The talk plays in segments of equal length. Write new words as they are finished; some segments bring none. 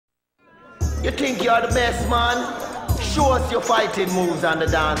You think you're the best, man? Show us your fighting moves on the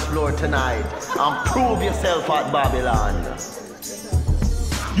dance floor tonight and prove yourself at Babylon.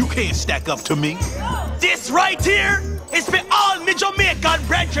 You can't stack up to me. This right here is for all me Jamaican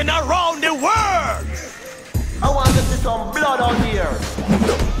brethren around the world. I want to see some blood out here.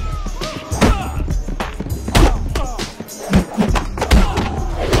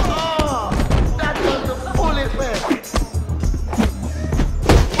 That was the full effect.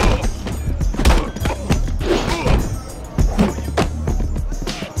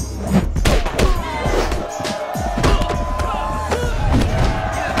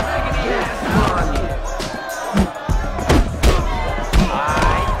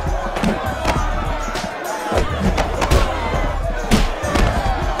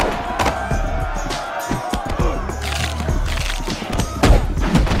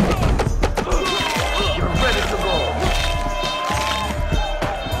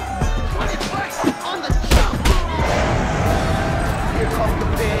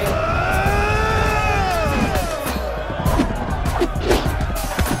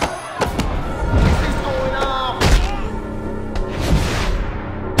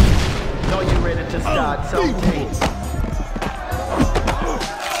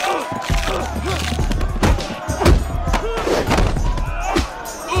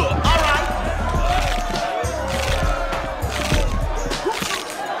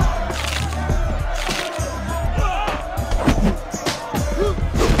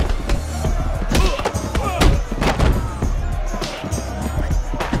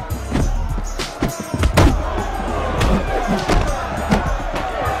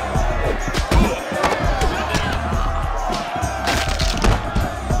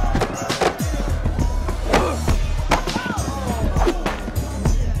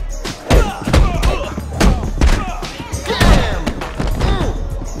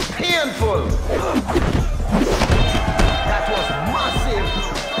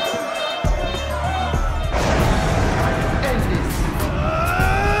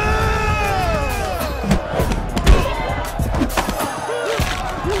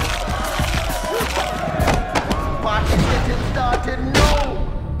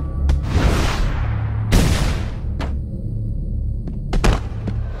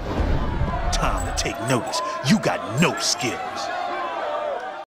 Take notice, you got no skills.